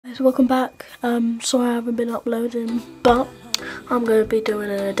Guys, welcome back. Sorry I haven't been uploading, but I'm going to be doing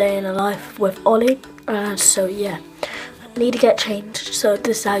a day in the life with Ollie. So yeah, I need to get changed. So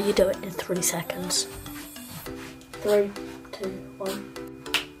this is how you do it in 3 seconds. 3, 2, 1.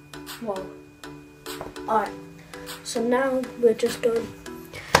 Wow. Alright. So now we're just going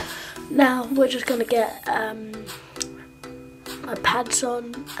to get my pads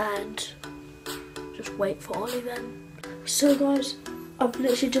on and just wait for Ollie then. So guys, I've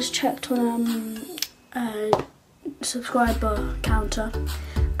literally just checked on subscriber counter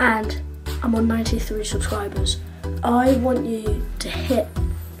and I'm on 93 subscribers. I want you to hit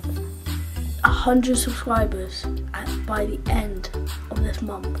 100 subscribers by the end of this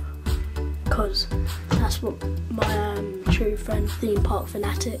month, because that's what my true friend Theme Park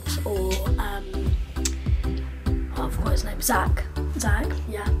Fanatics, or I forgot his name, Zach,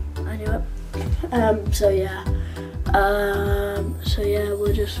 yeah, I knew it. So yeah,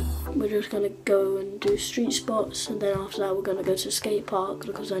 we're just gonna go and do street spots, and then after that we're gonna go to the skate park,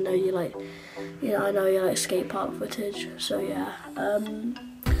 because I know you like skate park footage. So yeah,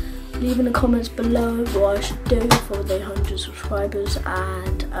 leave in the comments below what I should do for the 100 subscribers,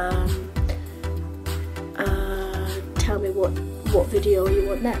 and tell me what video you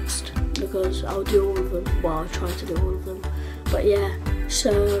want next, because I'll do all of them. Well, I'll try to do all of them. But yeah,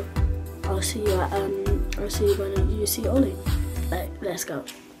 so I'll see you when you see Ollie. Let's go.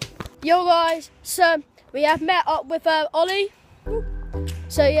 Yo guys, so we have met up with Ollie.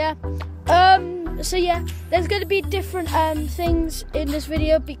 So yeah, there's going to be different things in this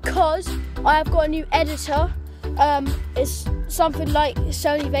video, because I have got a new editor. It's something like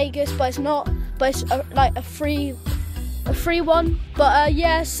Sony Vegas, but it's not. But it's like a free one. But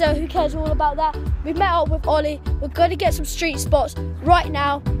yeah, so who cares all about that? We've met up with Ollie. We're going to get some street spots right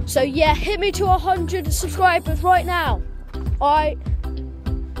now. So yeah, hit me to 100 subscribers right now. Alright,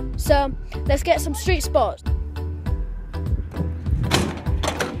 so let's get some street spots. Did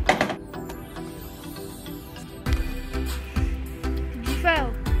you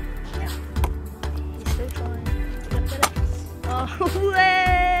fail? Yeah. You're still trying. Get it? Oh,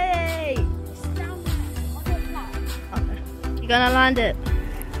 way! It's down there. I'll go flat. Okay. You're gonna land it.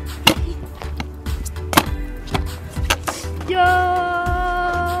 Yo!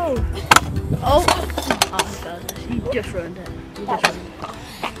 Oh! Oh my god, you just ruined it.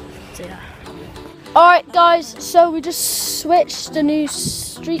 So yeah. Alright guys, so we just switched the new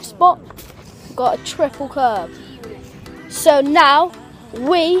street spot. We've got a triple curb. So now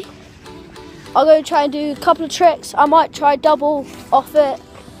we are going to try and do a couple of tricks. I might try double off it,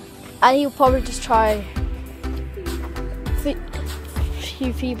 and he'll probably just try a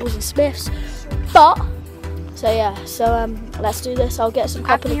few Feebles and Smiths. But so yeah, so let's do this. I'll get some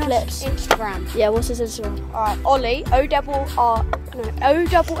couple of clips. Instagram. Yeah, what's his Instagram? Alright, Ollie,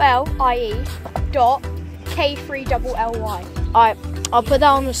 OLLIE.K3LLY. Alright, I'll put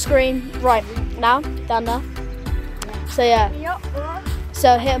that on the screen right now, down there. So yeah,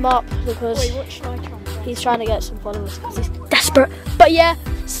 so hit him up, because Wait, what should I try? he's trying to get some followers because he's desperate. But yeah,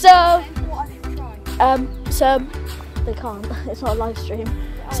 so so they can't. It's not a live stream.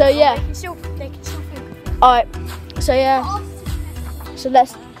 So yeah. They can still think. Alright, so yeah, so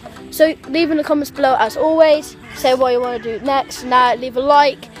leave in the comments below as always. Say what you want to do next. Now leave a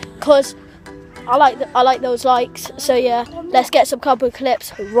like, because I like those likes. So yeah, let's get some couple of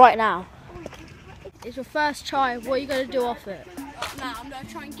clips right now. It's your first try. What are you going to do off it? Now I'm going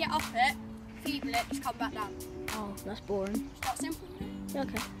to try and get off it, feeble it, just come back down. Oh, that's boring. Start simple. Yeah,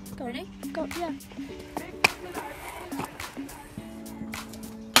 okay. Go. Ready? Go, yeah.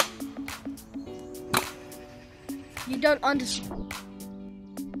 You don't understand.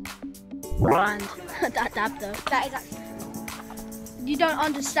 That dab though. That is actually. You don't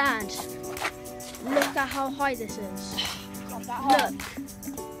understand. Look at how high this is. Not that hard. Look.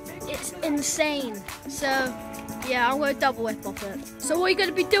 It's insane. So, yeah, I'm going to double whip off it. So what are you going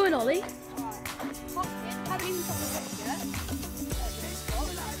to be doing, Ollie?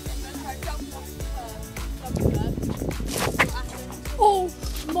 Oh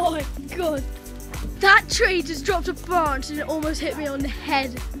my god. That tree just dropped a branch and it almost hit me on the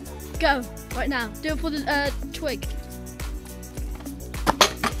head. Go, right now. Do it for the twig.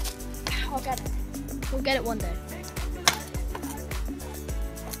 I'll get it. We'll get it one day.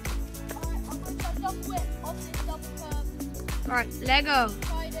 Alright, Lego.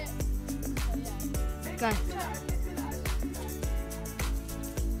 Go.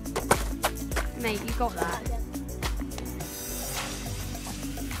 Mate, you got that.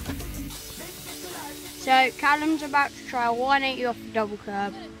 So, Callum's about to try a 180 off the double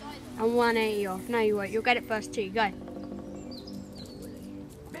curb and 180 off. No, you won't. You'll get it first too. Go.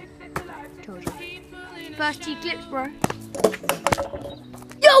 First 2 clips, bro.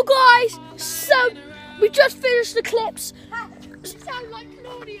 Yo guys, so we just finished the clips. You sound like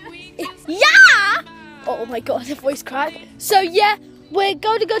Claudia. Yeah! Oh my god, the voice crack. So yeah, we're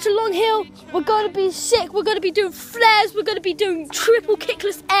going to go to Long Hill. We're going to be sick. We're going to be doing flares. We're going to be doing triple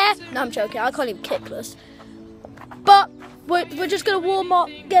kickless air. No, I'm joking. I can't even kickless. But we're just going to warm up,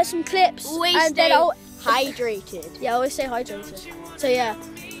 get some clips. Always and stay then I'll hydrated. Yeah, always stay hydrated. So yeah.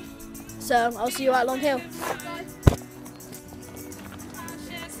 So I'll see you at Long Hill.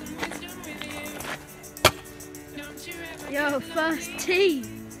 Yo, first tee.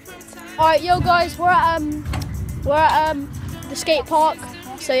 Alright, yo guys, we're at the skate park.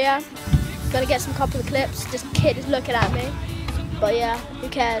 So yeah, gonna get some couple of clips. This kid is looking at me. But yeah, who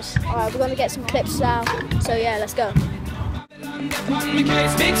cares? Alright, we're gonna get some clips now. So yeah, let's go.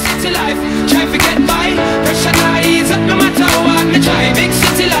 Big city life, try to get by. Pressure lies up no matter what me try. Big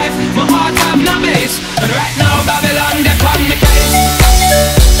city life, my heart have no base. And right now Babylon, they're on the case.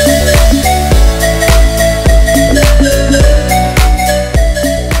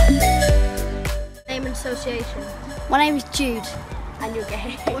 Name and association. My name is Jude. And you're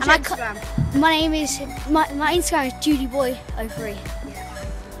gay. What's your Instagram? My name is my Instagram is JudyBoy03.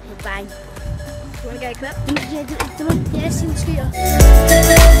 Yeah. Bang. You wanna get a clip? Yeah, let's see the scooter.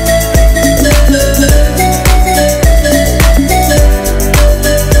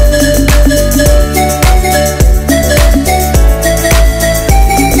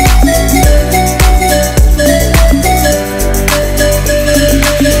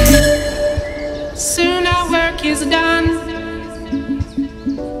 Soon our work is done.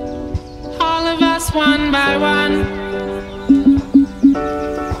 All of us one by one.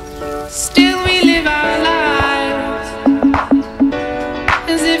 Still we live our lives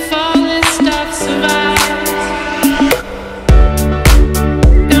as if all this stuff survives.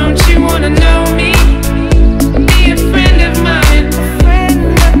 Don't you wanna know me? Be a friend of mine.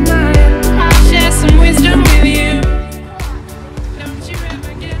 I'll share some wisdom with you. Don't you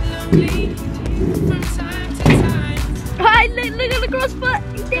ever get lonely from time to time? Hi, look at the crossfoot.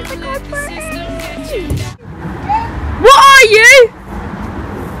 He did the crossfoot. System gets you. What are you?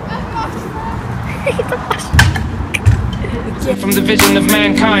 From the vision of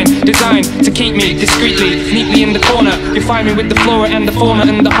mankind, designed to keep me discreetly, neatly in the corner. You find me with the flora and the fauna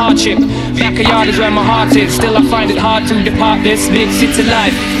and the hardship. Backyard is where my heart is. Still I find it hard to depart this big city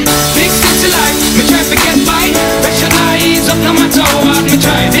life. Big city life, me try to get by. Pressure lies up no matter what me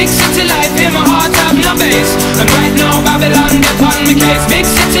try. Big city life, in my heart have no base. And right now Babylon, they're on me case. Big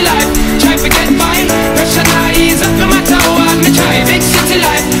city life, try to get by. Pressure lies up no matter what me try. Big city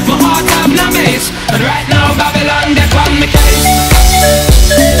life, my heart have no base. And right now Babylon, they're on me case.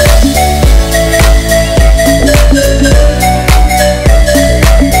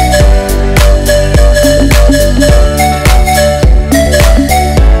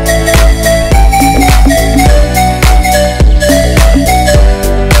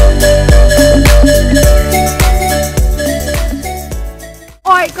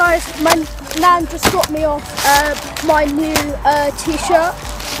 Alright guys, my nan just dropped me off my new t-shirt.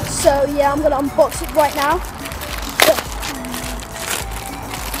 So yeah, I'm gonna unbox it right now.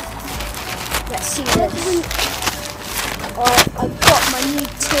 Let's see this. Alright, I've got my new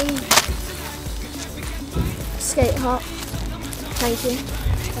tee. Skate hut. Thank you.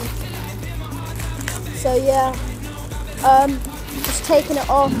 So yeah, just taking it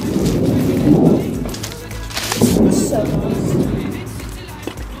off. It's so nice.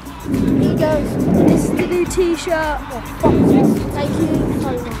 Here you go. This is the new t-shirt. Oh, fuck yeah. Thank you.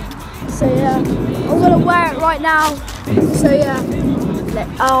 So yeah, I'm gonna wear it right now. So yeah.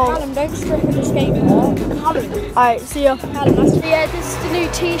 Callum, don't strip in the skateboard. Alright, see ya. So yeah, this is the new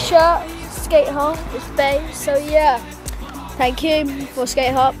t-shirt. Skate hut. It's Bay. So yeah. Thank you for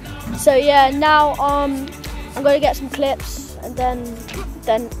Skate Hut. So yeah, now I'm gonna get some clips and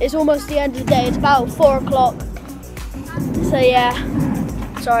then it's almost the end of the day. It's about 4 o'clock. So yeah.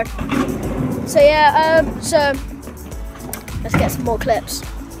 Sorry. So yeah, so let's get some more clips.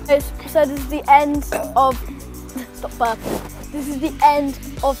 So this is the end of stop burping. This is the end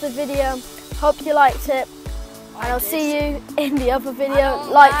of the video. Hope you liked it. And I'll see you in the other video.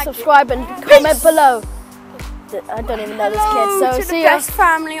 Like, subscribe and comment below. I don't even know this kid, so to see the ya. best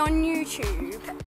family on YouTube.